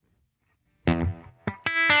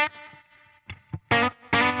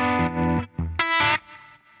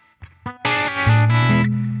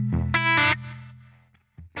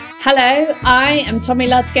Hello, I am Tommy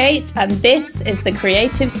Ludgate, and this is The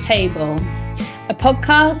Creatives Table, a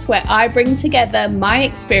podcast where I bring together my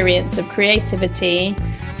experience of creativity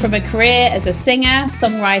from a career as a singer,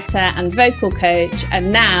 songwriter, and vocal coach,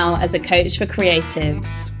 and now as a coach for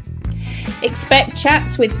creatives. Expect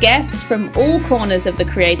chats with guests from all corners of the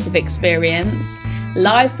creative experience,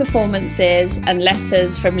 live performances, and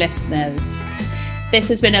letters from listeners. This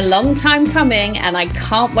has been a long time coming, and I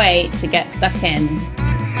can't wait to get stuck in.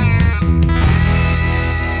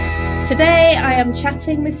 Today, I am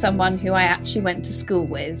chatting with someone who I actually went to school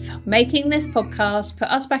with. Making this podcast put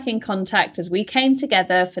us back in contact as we came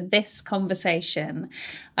together for this conversation.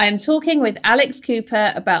 I am talking with Alex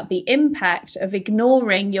Cooper about the impact of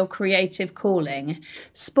ignoring your creative calling.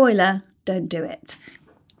 Spoiler, don't do it.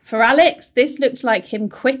 For Alex, this looked like him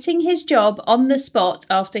quitting his job on the spot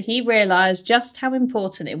after he realised just how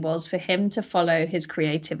important it was for him to follow his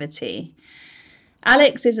creativity.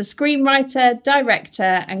 Alex is a screenwriter,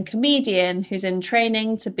 director, and comedian who's in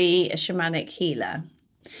training to be a shamanic healer.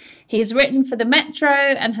 He has written for the Metro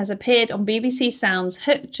and has appeared on BBC Sounds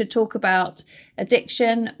Hooked to talk about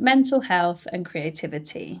addiction, mental health, and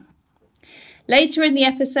creativity. Later in the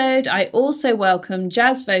episode, I also welcome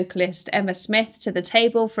jazz vocalist Emma Smith to the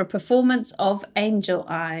table for a performance of Angel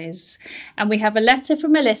Eyes. And we have a letter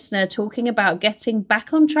from a listener talking about getting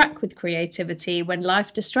back on track with creativity when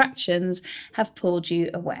life distractions have pulled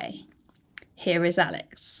you away. Here is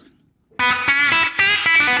Alex.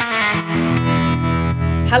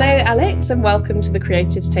 Hello, Alex, and welcome to the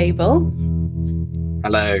Creatives Table.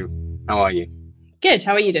 Hello, how are you? Good,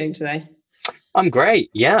 how are you doing today? I'm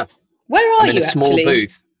great, yeah. Where are you, actually? I'm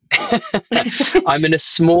in a small booth. I'm in a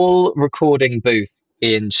small recording booth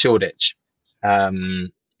in Shoreditch,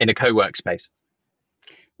 in a co-work space.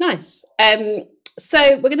 Nice.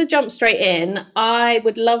 So we're going to jump straight in. I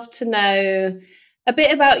would love to know a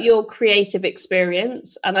bit about your creative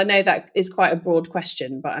experience. And I know that is quite a broad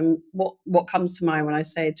question, but what comes to mind when I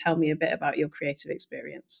say, tell me a bit about your creative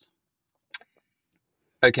experience?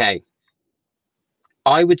 Okay.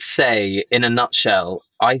 I would say, in a nutshell,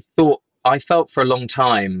 I felt for a long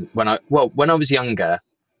time when I was younger,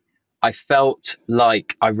 I felt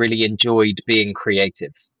like I really enjoyed being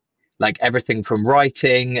creative. Like everything from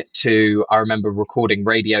writing to, I remember recording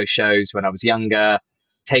radio shows when I was younger,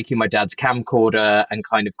 taking my dad's camcorder and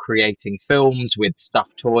kind of creating films with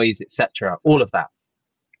stuffed toys, etc. All of that.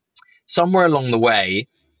 Somewhere along the way,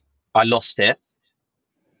 I lost it,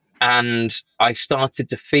 and I started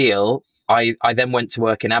to feel. I then went to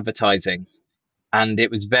work in advertising, and it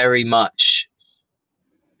was very much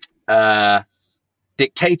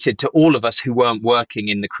dictated to all of us who weren't working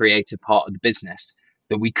in the creative part of the business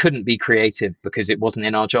that we couldn't be creative because it wasn't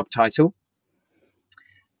in our job title.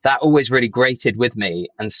 That always really grated with me.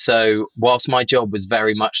 And so whilst my job was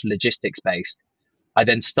very much logistics based, I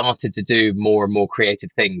then started to do more and more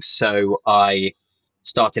creative things. So I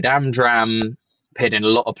started Amdram, appeared in a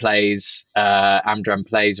lot of plays, Amdram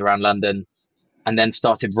plays around London, and then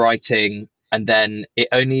started writing. And then it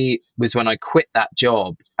only was when I quit that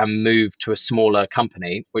job and moved to a smaller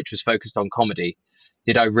company, which was focused on comedy,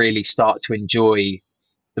 did I really start to enjoy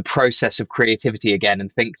the process of creativity again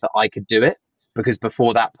and think that I could do it. Because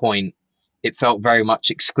before that point, it felt very much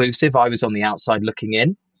exclusive. I was on the outside looking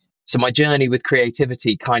in. So my journey with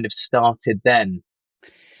creativity kind of started then.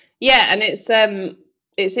 Yeah, and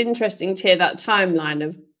it's interesting to hear that timeline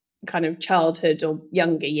of kind of childhood or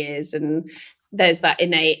younger years, and there's that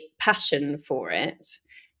innate passion for it.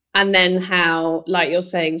 And then how, like you're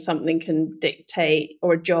saying, something can dictate,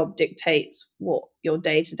 or a job dictates what your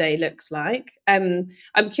day-to-day looks like. I'm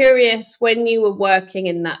curious, when you were working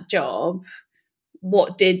in that job,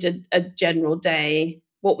 what did a general day,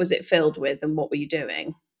 what was it filled with, and what were you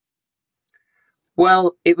doing?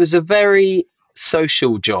 Well, it was a very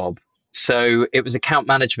social job. So it was account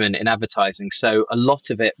management in advertising. So a lot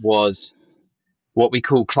of it was what we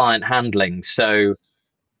call client handling. So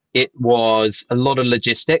it was a lot of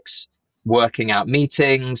logistics, working out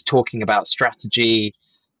meetings, talking about strategy,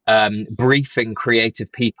 briefing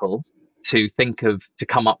creative people to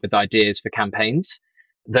come up with ideas for campaigns.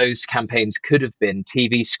 Those campaigns could have been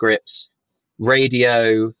TV scripts,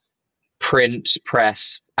 radio, print,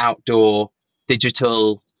 press, outdoor,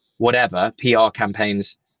 digital, whatever, PR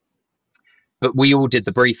campaigns. But we all did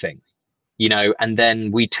the briefing, and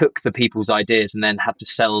then we took the people's ideas and then had to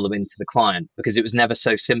sell them into the client, because it was never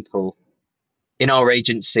so simple. In our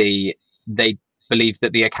agency, they believed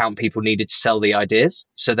that the account people needed to sell the ideas.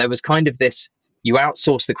 So there was kind of this, you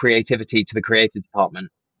outsource the creativity to the creative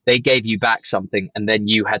department. They gave you back something and then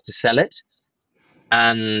you had to sell it.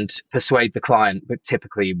 and persuade the client, but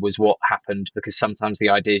typically was what happened, because sometimes the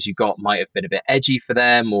ideas you got might have been a bit edgy for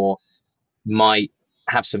them, or might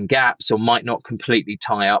have some gaps, or might not completely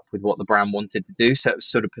tie up with what the brand wanted to do. So it was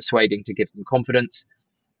sort of persuading to give them confidence,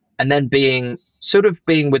 and then being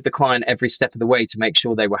with the client every step of the way to make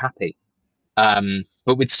sure they were happy.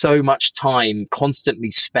 But with so much time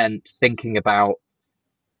constantly spent thinking about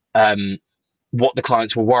what the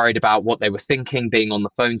clients were worried about, what they were thinking, being on the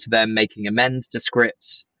phone to them, making amends to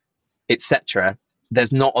scripts, etc.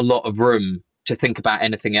 There's not a lot of room to think about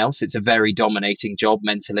anything else. It's a very dominating job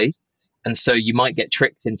mentally. And so you might get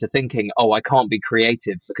tricked into thinking, oh, I can't be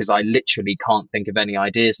creative because I literally can't think of any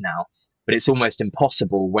ideas now. But it's almost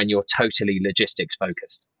impossible when you're totally logistics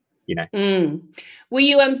focused, you know. Were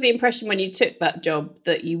you under the impression when you took that job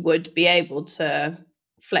that you would be able to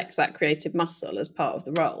flex that creative muscle as part of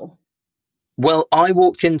the role? Well, I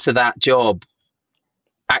walked into that job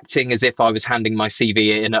acting as if I was handing my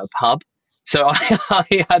CV in at a pub. So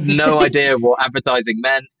I had no idea what advertising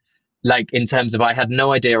meant. Like, in terms of, I had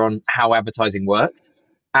no idea on how advertising worked.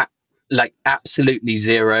 Like, absolutely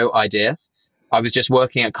zero idea. I was just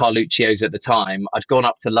working at Carluccio's at the time. I'd gone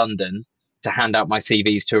up to London to hand out my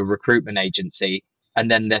CVs to a recruitment agency.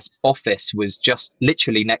 And then this office was just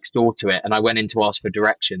literally next door to it. And I went in to ask for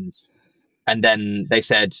directions. And then they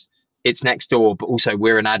said, it's next door, but also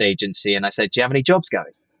we're an ad agency. And I said, do you have any jobs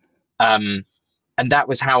going? And that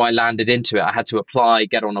was how I landed into it. I had to apply,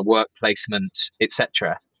 get on a work placement,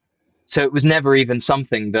 etc. So it was never even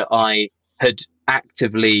something that I had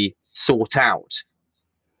actively sought out.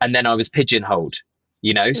 And then I was pigeonholed,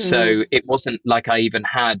 you know. So it wasn't like I even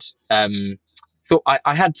had thought.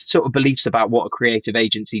 I had sort of beliefs about what a creative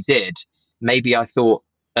agency did. Maybe I thought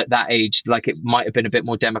at that age, like, it might have been a bit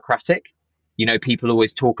more democratic. You know, people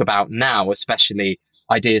always talk about now, especially,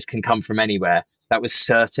 ideas can come from anywhere. That was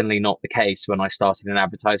certainly not the case when I started in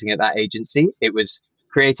advertising at that agency. It was,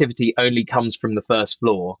 creativity only comes from the first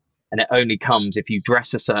floor, and it only comes if you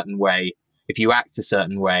dress a certain way, if you act a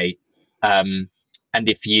certain way, and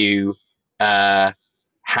if you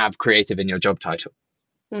have creative in your job title.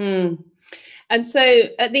 And so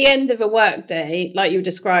at the end of a work day, like you were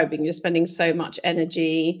describing, you're spending so much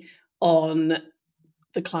energy on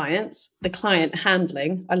the client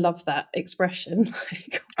handling. I love that expression.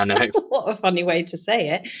 I know. What a funny way to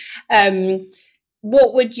say it.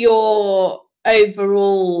 What would your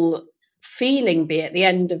overall feeling be at the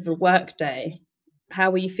end of the work day?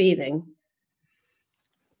 How were you feeling?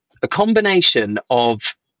 A combination of,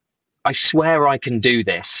 I swear I can do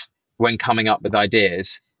this when coming up with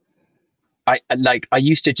ideas. I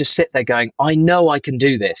used to just sit there going, I know I can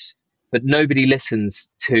do this, but nobody listens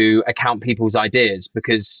to account people's ideas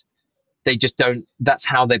because they just don't. That's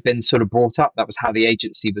how they've been sort of brought up. That was how the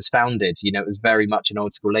agency was founded. You know, it was very much an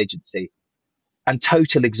old school agency. And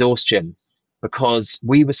total exhaustion, because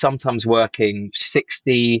we were sometimes working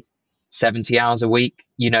 60, 70 hours a week.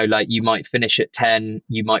 You know, like, you might finish at 10,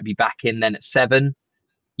 you might be back in then at 7.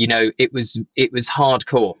 You know, it was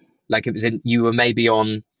hardcore. Like, you were maybe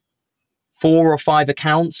on 4 or 5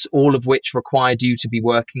 accounts, all of which required you to be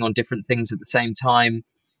working on different things at the same time.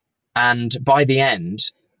 And by the end,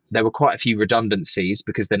 there were quite a few redundancies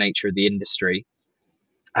because of the nature of the industry.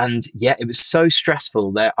 And yeah, it was so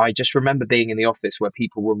stressful that I just remember being in the office where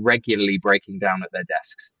people were regularly breaking down at their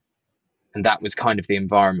desks. And that was kind of the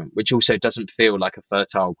environment, which also doesn't feel like a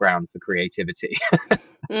fertile ground for creativity.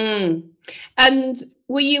 And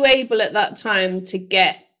were you able at that time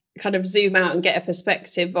to kind of zoom out and get a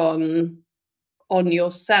perspective on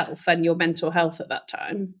yourself and your mental health at that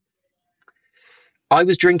time? I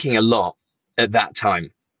was drinking a lot at that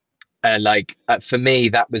time. For me,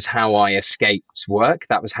 that was how I escaped work.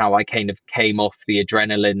 That was how I kind of came off the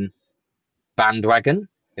adrenaline bandwagon,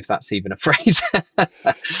 if that's even a phrase.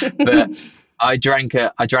 But I drank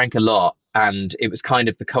a lot, and it was kind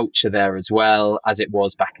of the culture there as well as it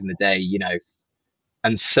was back in the day, you know.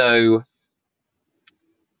 And so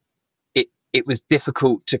it was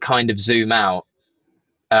difficult to kind of zoom out,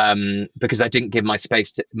 because I didn't give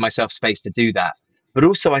myself space to do that. But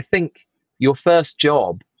also, I think your first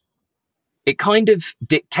job, it kind of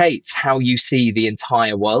dictates how you see the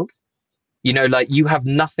entire world. You know, like, you have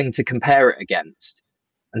nothing to compare it against.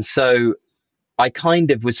 And so I kind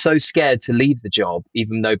of was so scared to leave the job,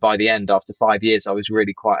 even though by the end, after 5 years, I was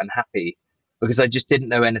really quite unhappy, because I just didn't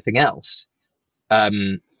know anything else.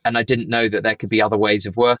 And I didn't know that there could be other ways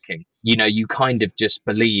of working. You know, you kind of just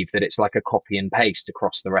believe that it's like a copy and paste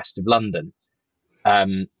across the rest of London.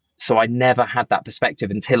 So I never had that perspective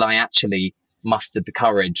until I actually mustered the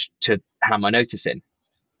courage to hand my notice in.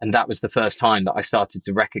 And that was the first time that I started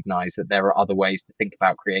to recognize that there are other ways to think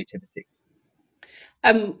about creativity.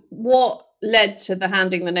 What led to the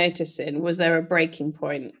handing the notice in? Was there a breaking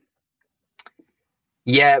point?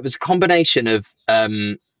 Yeah, it was a combination of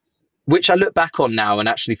which I look back on now and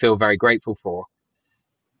actually feel very grateful for.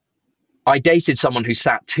 I dated someone who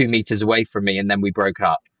sat 2 meters away from me, and then we broke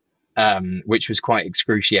up, which was quite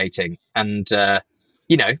excruciating. And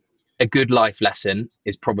you know, a good life lesson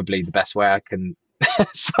is probably the best way I can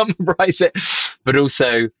summarize it. But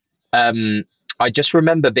also, I just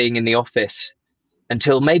remember being in the office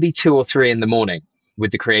until maybe 2 or 3 in the morning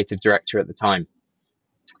with the creative director at the time,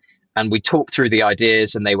 and we talked through the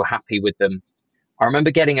ideas, and they were happy with them. I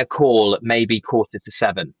remember getting a call at maybe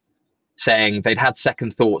 6:45 saying they'd had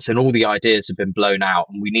second thoughts and all the ideas had been blown out,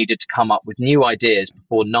 and we needed to come up with new ideas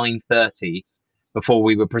before 9:30, before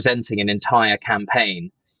we were presenting an entire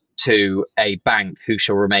campaign to a bank who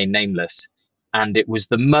shall remain nameless. And it was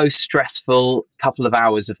the most stressful couple of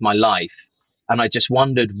hours of my life. And I just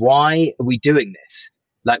wondered, why are we doing this?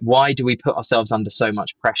 Like, why do we put ourselves under so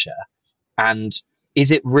much pressure? And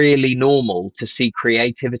is it really normal to see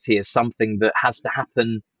creativity as something that has to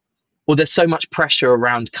happen? Or there's so much pressure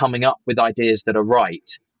around coming up with ideas that are right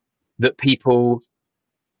that people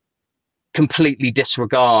completely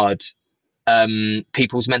disregard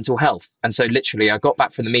people's mental health. And so literally I got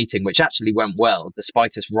back from the meeting, which actually went well,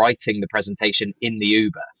 despite us writing the presentation in the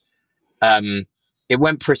Uber. It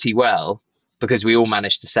went pretty well because we all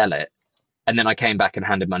managed to sell it. And then I came back and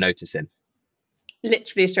handed my notice in.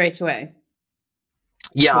 Literally straight away.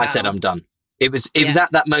 Yeah, Wow. I said I'm done. It was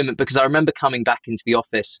at that moment, because I remember coming back into the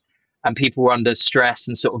office and people were under stress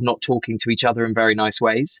and sort of not talking to each other in very nice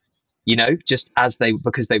ways, just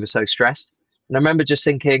because they were so stressed. And I remember just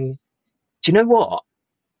thinking, do you know what?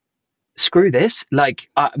 Screw this. Like,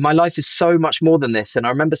 my life is so much more than this. And I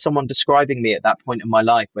remember someone describing me at that point in my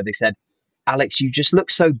life where they said, Alex, you just look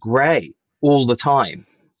so grey all the time,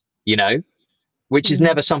 which is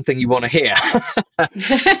never something you want to hear.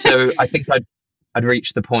 So I think I'd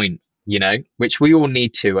reached the point, which we all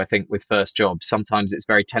need to, I think, with first jobs. Sometimes it's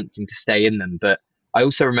very tempting to stay in them. But I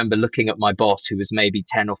also remember looking at my boss, who was maybe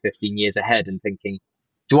 10 or 15 years ahead, and thinking,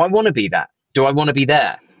 do I want to be that? Do I want to be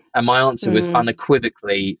there? And my answer was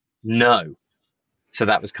unequivocally no. So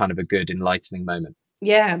that was kind of a good enlightening moment.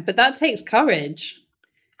 Yeah, but that takes courage.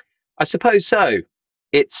 I suppose so.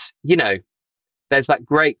 It's, there's that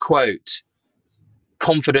great quote,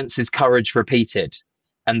 confidence is courage repeated.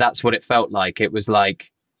 And that's what it felt like. It was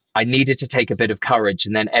like I needed to take a bit of courage,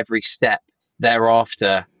 and then every step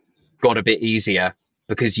thereafter got a bit easier,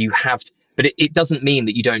 because you have to, but it doesn't mean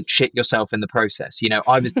that you don't shit yourself in the process.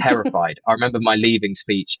 I was terrified. I remember my leaving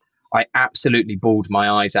speech. I absolutely bawled my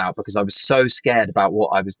eyes out because I was so scared about what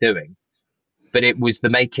I was doing. But it was the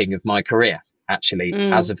making of my career, actually,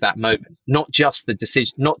 as of that moment. Not just the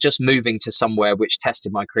decision, not just moving to somewhere which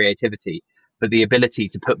tested my creativity, but the ability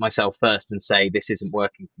to put myself first and say, this isn't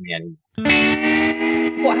working for me anymore.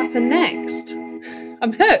 What happened next?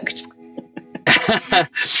 I'm hooked.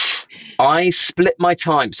 I split my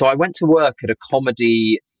time. So I went to work at a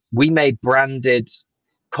comedy. We made branded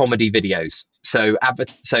comedy videos. So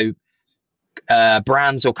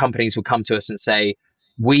brands or companies will come to us and say,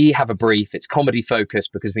 we have a brief. It's comedy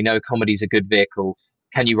focused because we know comedy is a good vehicle.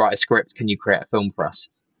 Can you write a script? Can you create a film for us?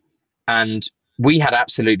 And we had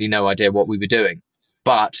absolutely no idea what we were doing,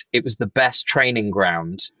 but it was the best training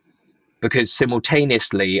ground, because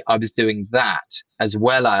simultaneously I was doing that as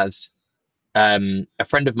well as a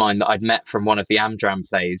friend of mine that I'd met from one of the Amdram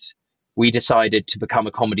plays. We decided to become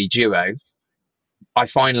a comedy duo. I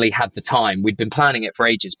finally had the time. We'd been planning it for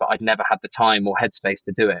ages, but I'd never had the time or headspace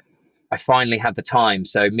to do it. I finally had the time.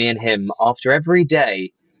 So me and him, after every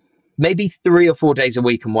day, maybe 3 or 4 days a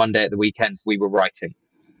week and 1 day at the weekend, we were writing.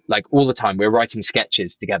 Like all the time, we were writing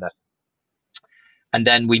sketches together. And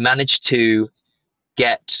then we managed to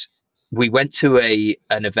we went to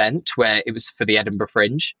an event where it was for the Edinburgh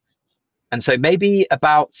Fringe. And so maybe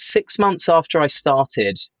about 6 months after I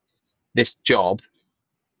started this job,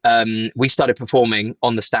 we started performing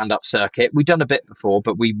on the stand-up circuit. We'd done a bit before,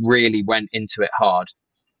 but we really went into it hard.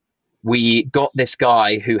 We got this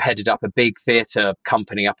guy who headed up a big theatre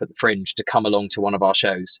company up at the Fringe to come along to one of our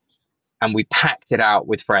shows. And we packed it out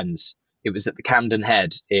with friends. It was at the Camden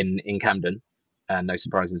Head in Camden. No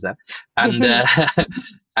surprises there. And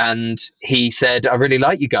and he said, I really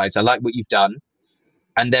like you guys. I like what you've done.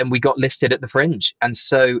 And then we got listed at the Fringe. And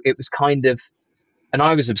so it was kind of, and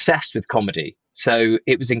I was obsessed with comedy. So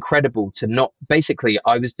it was incredible to not, basically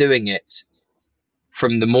I was doing it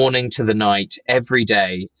from the morning to the night every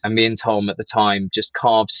day. And me and Tom at the time just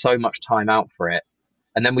carved so much time out for it.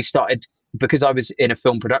 And then we started, because I was in a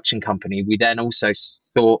film production company, we then also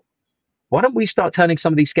thought, why don't we start turning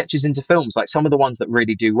some of these sketches into films, like some of the ones that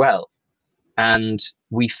really do well? And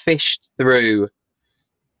we fished through,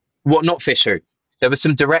 well, not fish through. There were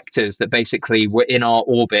some directors that basically were in our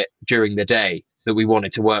orbit during the day that we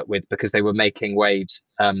wanted to work with because they were making waves,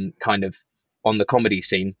 kind of on the comedy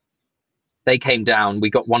scene. They came down. We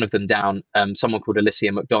got one of them down, someone called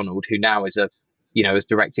Alicia McDonald, who now is has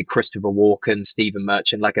directed Christopher Walken, Stephen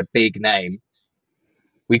Merchant, like a big name.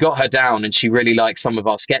 We got her down and she really liked some of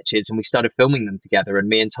our sketches and we started filming them together. And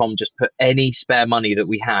me and Tom just put any spare money that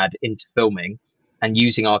we had into filming and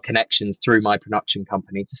using our connections through my production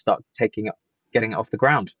company to start getting it off the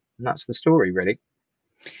ground. And that's the story, really.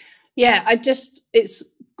 Yeah, it's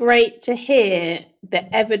great to hear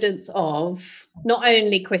the evidence of not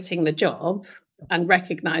only quitting the job and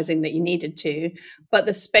recognizing that you needed to, but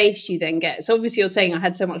the space you then get. So obviously you're saying I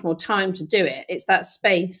had so much more time to do it. It's that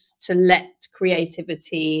space to let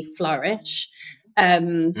creativity flourish.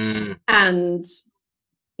 And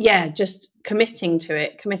yeah, just committing to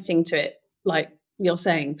it, like you're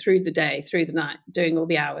saying, through the day, through the night, doing all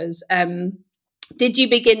the hours. Did you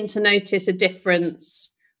begin to notice a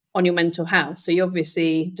difference on your mental health? So you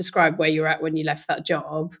obviously described where you were at when you left that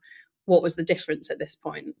job. What was the difference at this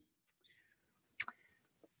point?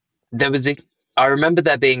 I remember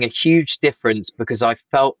there being a huge difference because I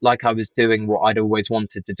felt like I was doing what I'd always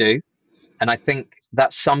wanted to do. And I think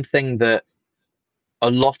that's something that a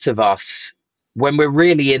lot of us, when we're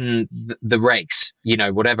really in the race,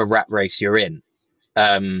 whatever rat race you're in,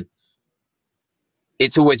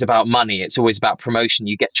 it's always about money. It's always about promotion.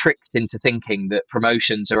 You get tricked into thinking that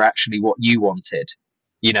promotions are actually what you wanted,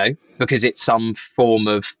 because it's some form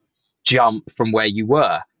of jump from where you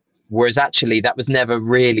were. Whereas actually that was never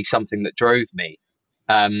really something that drove me.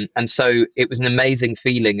 And so it was an amazing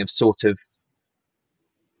feeling of sort of,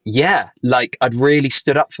 like I'd really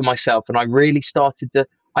stood up for myself and I really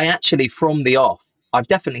I actually, from the off, I've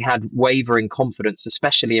definitely had wavering confidence,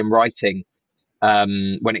 especially in writing,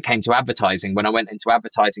 when it came to advertising. When I went into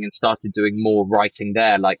advertising and started doing more writing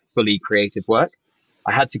there, like fully creative work,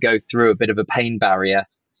 I had to go through a bit of a pain barrier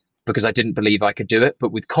because I didn't believe I could do it.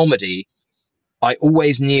 But with comedy, I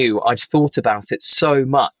always knew, I'd thought about it so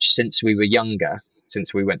much since we were younger,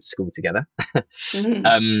 since we went to school together.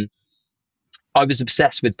 I was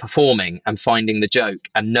obsessed with performing and finding the joke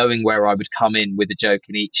and knowing where I would come in with a joke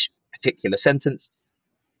in each particular sentence.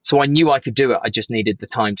 So I knew I could do it. I just needed the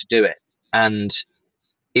time to do it. And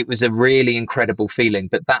it was a really incredible feeling.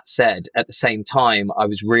 But that said, at the same time, I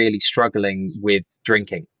was really struggling with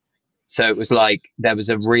drinking. So it was like there was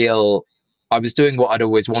I was doing what I'd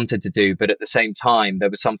always wanted to do, but at the same time, there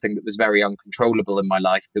was something that was very uncontrollable in my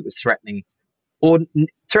life that was threatened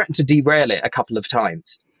to derail it a couple of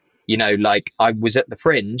times. Like I was at the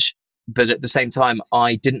fringe, but at the same time,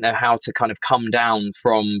 I didn't know how to kind of come down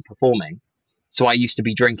from performing. So I used to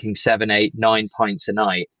be drinking 7, 8, 9 pints a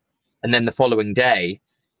night. And then the following day,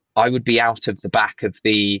 I would be out of the back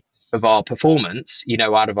of our performance,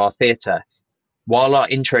 out of our theatre. While our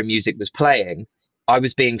intro music was playing, I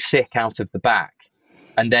was being sick out of the back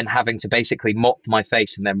and then having to basically mop my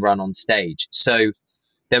face and then run on stage. So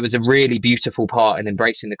there was a really beautiful part in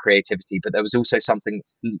embracing the creativity, but there was also something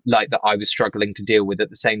like that I was struggling to deal with at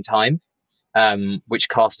the same time, which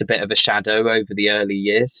cast a bit of a shadow over the early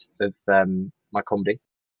years of my comedy.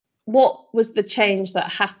 What was the change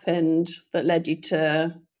that happened that led you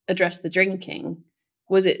to address the drinking?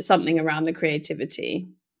 Was it something around the creativity?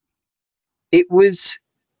 It was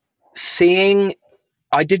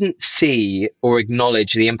I didn't see or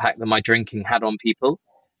acknowledge the impact that my drinking had on people.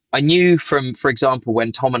 I knew for example,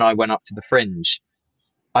 when Tom and I went up to the Fringe,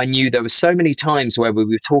 I knew there were so many times where we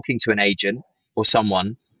were talking to an agent or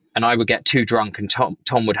someone and I would get too drunk and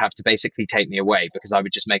Tom would have to basically take me away because I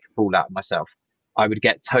would just make a fool out of myself. I would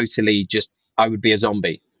get I would be a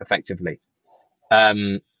zombie effectively.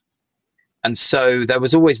 And so there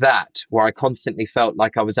was always that where I constantly felt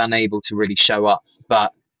like I was unable to really show up.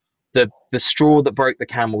 But the straw that broke the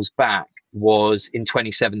camel's back was in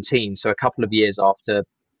 2017. So a couple of years after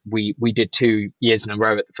we did 2 years in a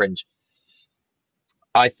row at the Fringe,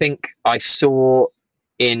 I think I saw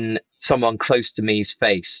in someone close to me's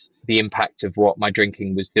face the impact of what my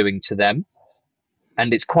drinking was doing to them.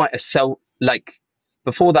 And it's quite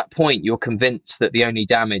before that point, you're convinced that the only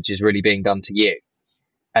damage is really being done to you.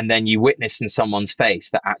 And then you witness in someone's face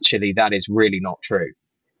that actually that is really not true.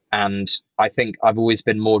 And I think I've always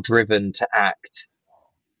been more driven to act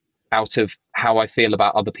out of how I feel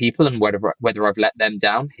about other people and whether I've let them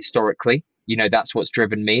down historically. That's what's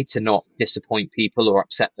driven me to not disappoint people or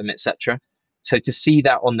upset them, etc. So to see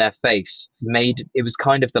that on their face it was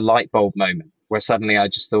kind of the light bulb moment where suddenly I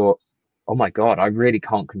just thought, oh my God, I really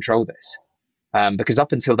can't control this. Because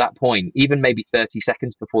up until that point, even maybe 30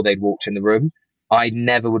 seconds before they'd walked in the room, I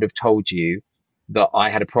never would have told you that I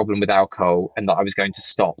had a problem with alcohol and that I was going to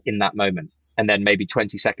stop in that moment. And then maybe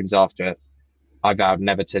 20 seconds after, I vowed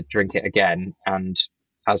never to drink it again. And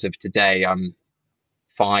as of today, I'm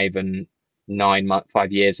 5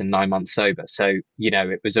 years and 9 months sober. So,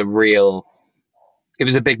 it was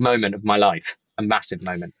a big moment of my life, a massive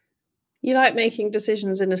moment. You like making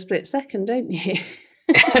decisions in a split second, don't you?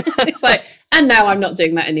 It's like, and now I'm not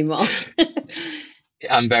doing that anymore.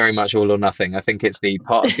 I'm very much all or nothing. I think it's the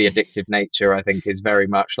part of the addictive nature, I think, is very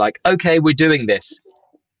much like, okay, we're doing this.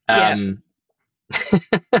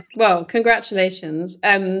 Well, congratulations.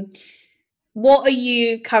 What are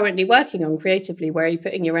you currently working on creatively? Where are you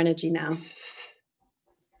putting your energy now?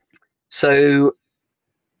 So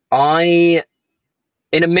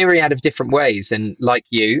in a myriad of different ways, and like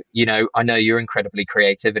you, I know you're incredibly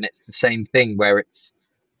creative, and it's the same thing where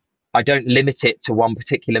I don't limit it to one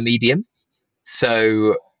particular medium.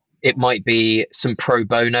 So it might be some pro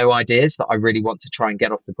bono ideas that I really want to try and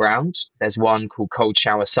get off the ground. There's one called Cold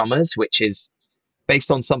Shower Summers, which is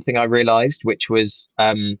based on something I realized, which is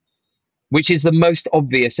the most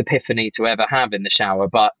obvious epiphany to ever have in the shower.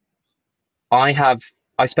 But I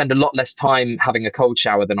spend a lot less time having a cold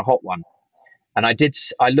shower than a hot one. And I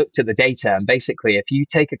looked at the data, and basically if you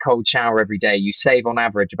take a cold shower every day, you save on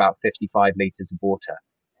average about 55 liters of water.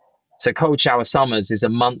 So Cold Shower Summers is a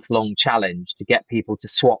month-long challenge to get people to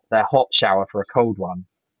swap their hot shower for a cold one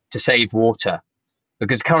to save water.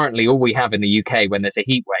 Because currently all we have in the UK when there's a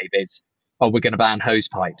heat wave is, oh, we're going to ban hose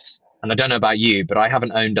pipes. And I don't know about you, but I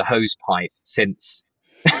haven't owned a hose pipe since...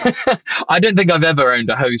 I don't think I've ever owned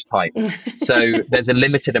a hose pipe. So there's a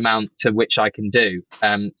limited amount to which I can do.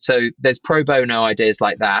 So there's pro bono ideas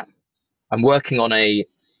like that. I'm working on a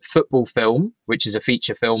football film, which is a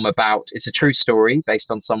feature film it's a true story based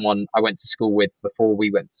on someone I went to school with before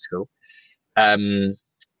we went to school.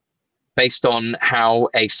 Based on how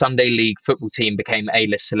a Sunday League football team became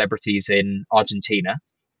A-list celebrities in Argentina,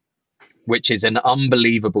 which is an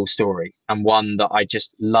unbelievable story and one that I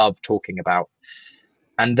just love talking about.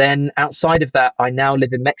 And then outside of that, I now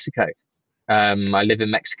live in Mexico. I live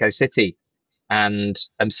in Mexico City and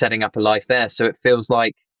I'm setting up a life there. So it feels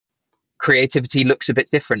like creativity looks a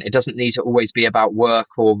bit different. It doesn't need to always be about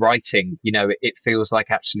work or writing. It feels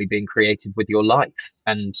like actually being creative with your life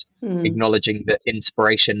and acknowledging that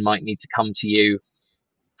inspiration might need to come to you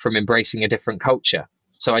from embracing a different culture.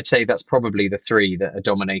 So I'd say that's probably the three that are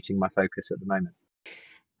dominating my focus at the moment.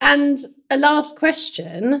 And a last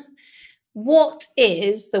question. What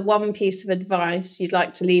is the one piece of advice you'd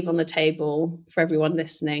like to leave on the table for everyone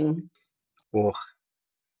listening? Oh.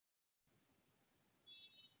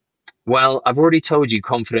 Well, I've already told you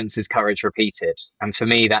confidence is courage repeated. And for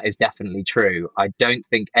me, that is definitely true. I don't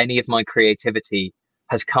think any of my creativity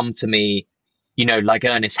has come to me, like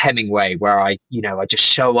Ernest Hemingway, where I just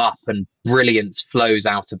show up and brilliance flows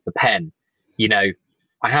out of the pen. I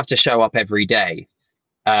have to show up every day.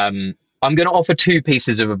 I'm going to offer two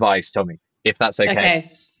pieces of advice, Tommy, if that's okay.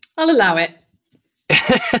 Okay, I'll allow it.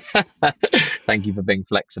 Thank you for being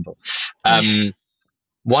flexible.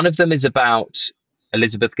 One of them is about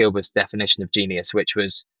Elizabeth Gilbert's definition of genius, which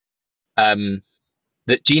was that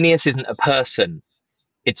genius isn't a person,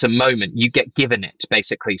 it's a moment. You get given it,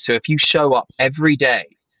 basically. So if you show up every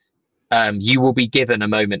day, you will be given a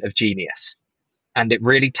moment of genius. And it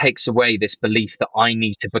really takes away this belief that I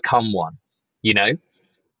need to become one,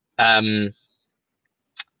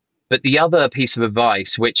 But the other piece of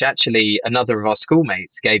advice, which actually another of our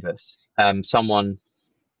schoolmates gave us, someone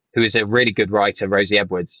who is a really good writer, Rosie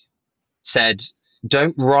Edwards, said,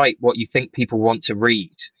 don't write what you think people want to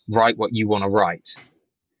read, write what you want to write.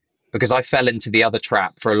 Because I fell into the other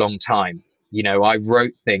trap for a long time. I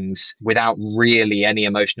wrote things without really any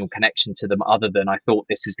emotional connection to them other than I thought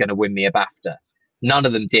this is going to win me a BAFTA. None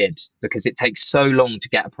of them did, because it takes so long to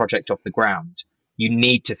get a project off the ground. You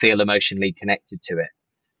need to feel emotionally connected to it.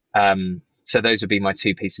 So those would be my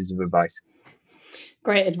two pieces of advice.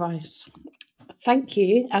 Great advice. Thank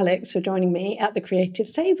you, Alex, for joining me at the Creative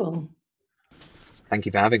Table. Thank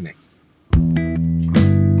you for having me.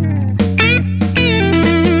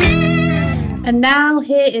 And now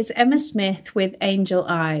here is Emma Smith with Angel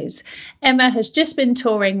Eyes. Emma has just been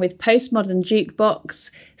touring with Postmodern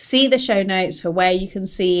Jukebox. See the show notes for where you can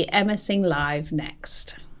see Emma sing live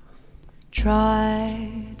next.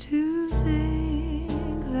 Try to think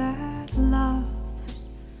that love's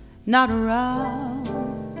not around.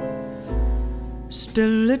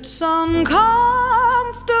 Still it's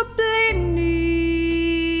uncomfortably near.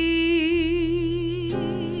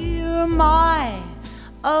 My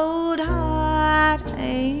old heart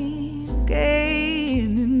ain't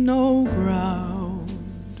gaining no ground,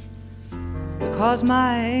 because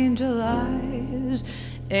my angel eyes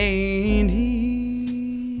ain't here.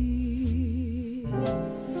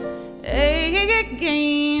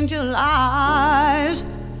 Angel eyes,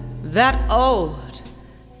 that old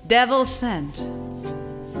devil sent,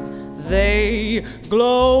 they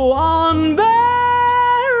glow unbearably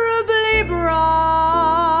bright.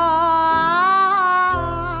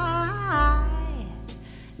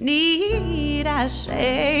 Need I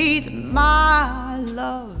say that my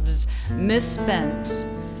love's misspent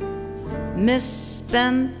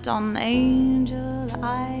on angel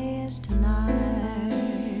eyes tonight.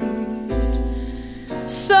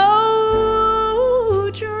 So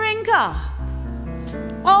drink up,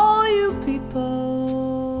 all you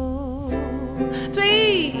people,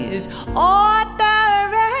 please. Or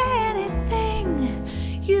there anything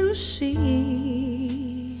you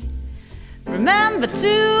see, remember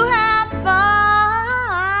to have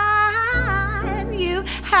fun, you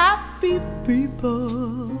happy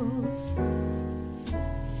people.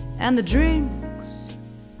 And the drinks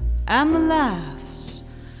and the laughs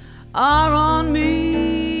are on me.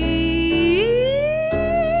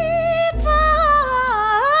 Pardon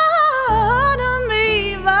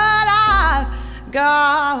me, but I've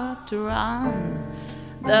got to run.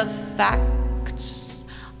 The facts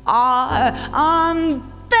are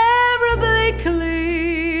unbearably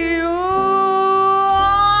clear.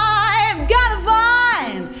 Oh, I've gotta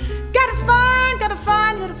find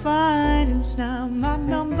who's now my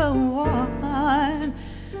number one,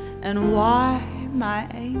 and why my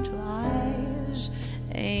angel eyes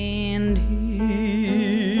ain't here.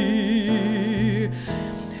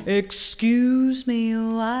 Excuse me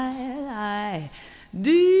while I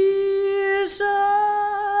disappear.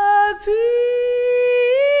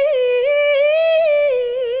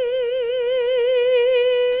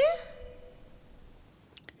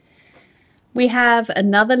 We have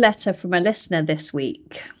another letter from a listener this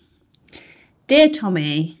week. Dear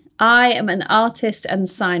Tommy, I am an artist and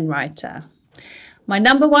sign writer. My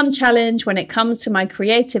number one challenge when it comes to my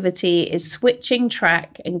creativity is switching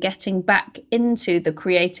track and getting back into the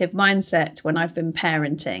creative mindset when I've been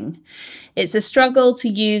parenting. It's a struggle to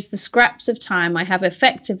use the scraps of time I have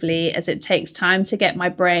effectively, as it takes time to get my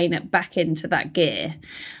brain back into that gear.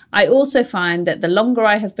 I also find that the longer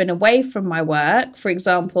I have been away from my work, for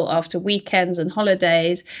example, after weekends and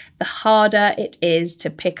holidays, the harder it is to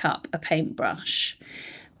pick up a paintbrush.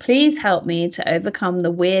 Please help me to overcome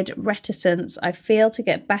the weird reticence I feel to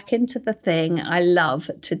get back into the thing I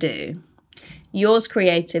love to do. Yours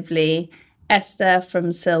creatively, Esther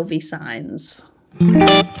from Sylvie Signs.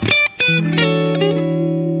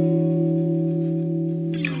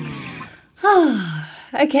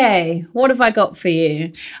 Okay, what have I got for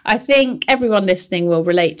you? I think everyone listening will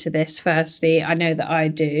relate to this firstly. I know that I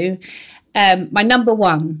do. My number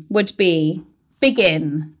one would be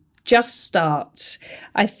begin, just start.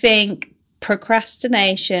 I think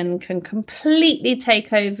procrastination can completely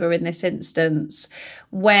take over in this instance,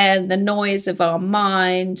 when the noise of our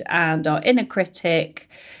mind and our inner critic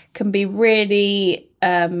can be really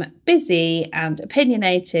busy and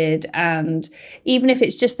opinionated. And even if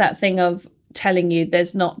it's just that thing of telling you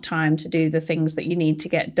there's not time to do the things that you need to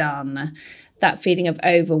get done, that feeling of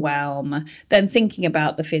overwhelm, then thinking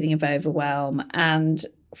about the feeling of overwhelm and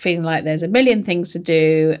feeling like there's a million things to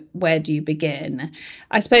do, where do you begin?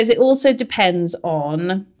 I suppose it also depends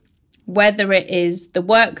on whether it is the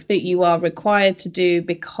work that you are required to do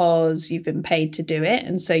because you've been paid to do it,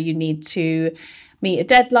 and so you need to meet a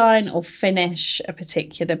deadline or finish a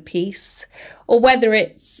particular piece, or whether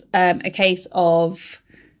it's a case of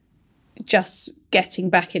just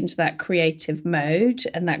getting back into that creative mode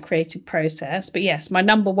and that creative process. But yes, my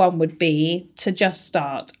number one would be to just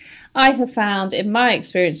start. I have found in my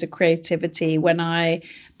experience of creativity, when I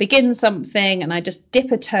begin something and I just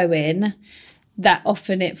dip a toe in, that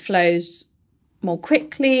often it flows more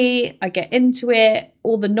quickly. I get into it,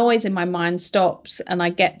 all the noise in my mind stops, and I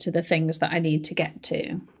get to the things that I need to get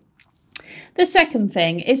to. The second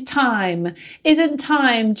thing is time. Isn't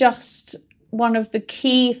time just one of the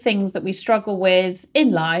key things that we struggle with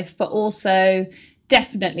in life, but also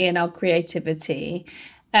definitely in our creativity?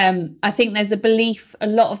 I think there's a belief a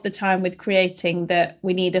lot of the time with creating that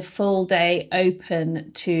we need a full day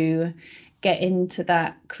open to get into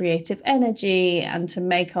that creative energy and to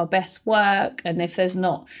make our best work. And if there's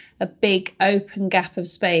not a big open gap of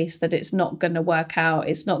space, that it's not going to work out,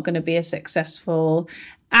 it's not going to be a successful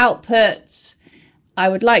output. I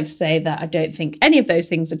would like to say that I don't think any of those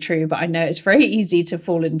things are true, but I know it's very easy to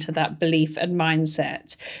fall into that belief and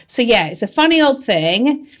mindset. So yeah, it's a funny old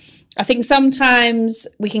thing. I think sometimes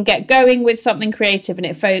we can get going with something creative and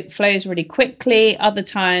it flows really quickly. Other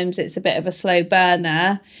times it's a bit of a slow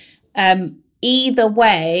burner. Either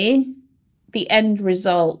way, the end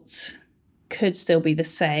result could still be the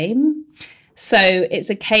same. So it's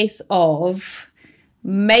a case of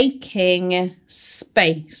making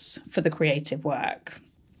space for the creative work.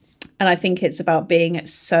 And I think it's about being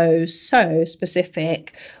so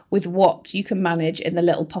specific with what you can manage in the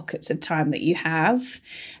little pockets of time that you have.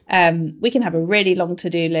 We can have a really long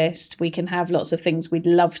to-do list. We can have lots of things we'd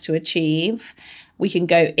love to achieve. We can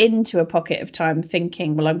go into a pocket of time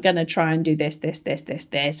thinking, well, I'm going to try and do this,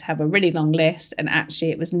 have a really long list. And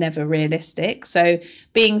actually, it was never realistic. So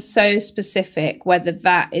being so specific, whether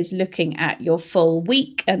that is looking at your full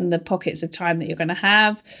week and the pockets of time that you're going to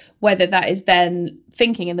have, whether that is then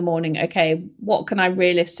thinking in the morning, okay, what can I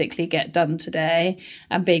realistically get done today?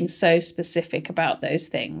 And being so specific about those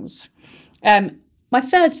things. My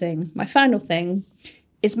final thing,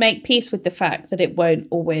 is make peace with the fact that it won't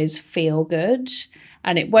always feel good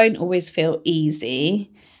and it won't always feel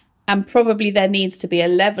easy. And probably there needs to be a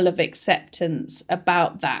level of acceptance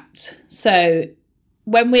about that. So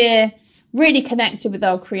when we're really connected with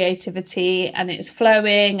our creativity and it's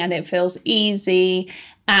flowing and it feels easy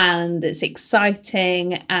and it's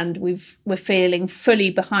exciting and we're feeling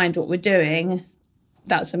fully behind what we're doing,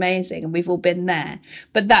 that's amazing. And we've all been there.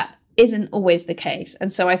 But that isn't always the case.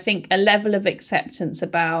 And so I think a level of acceptance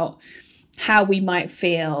about how we might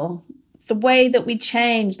feel, the way that we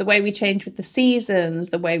change, the way we change with the seasons,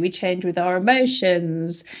 the way we change with our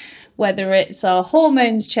emotions, whether it's our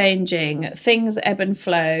hormones changing, things ebb and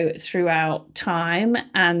flow throughout time.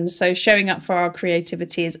 And so showing up for our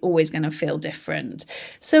creativity is always going to feel different.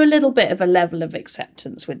 So a little bit of a level of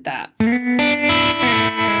acceptance with that.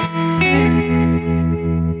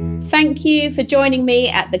 Thank you for joining me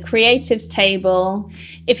at the Creatives Table.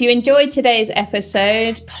 If you enjoyed today's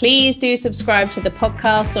episode, please do subscribe to the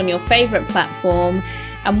podcast on your favourite platform.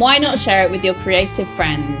 And why not share it with your creative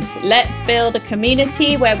friends? Let's build a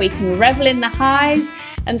community where we can revel in the highs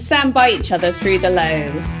and stand by each other through the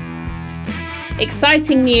lows.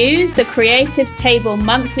 Exciting news, the Creatives Table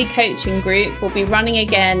monthly coaching group will be running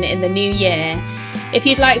again in the new year. If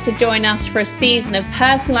you'd like to join us for a season of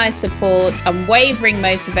personalised support, unwavering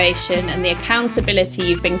motivation and the accountability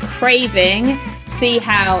you've been craving, see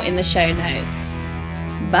how in the show notes.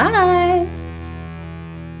 Bye!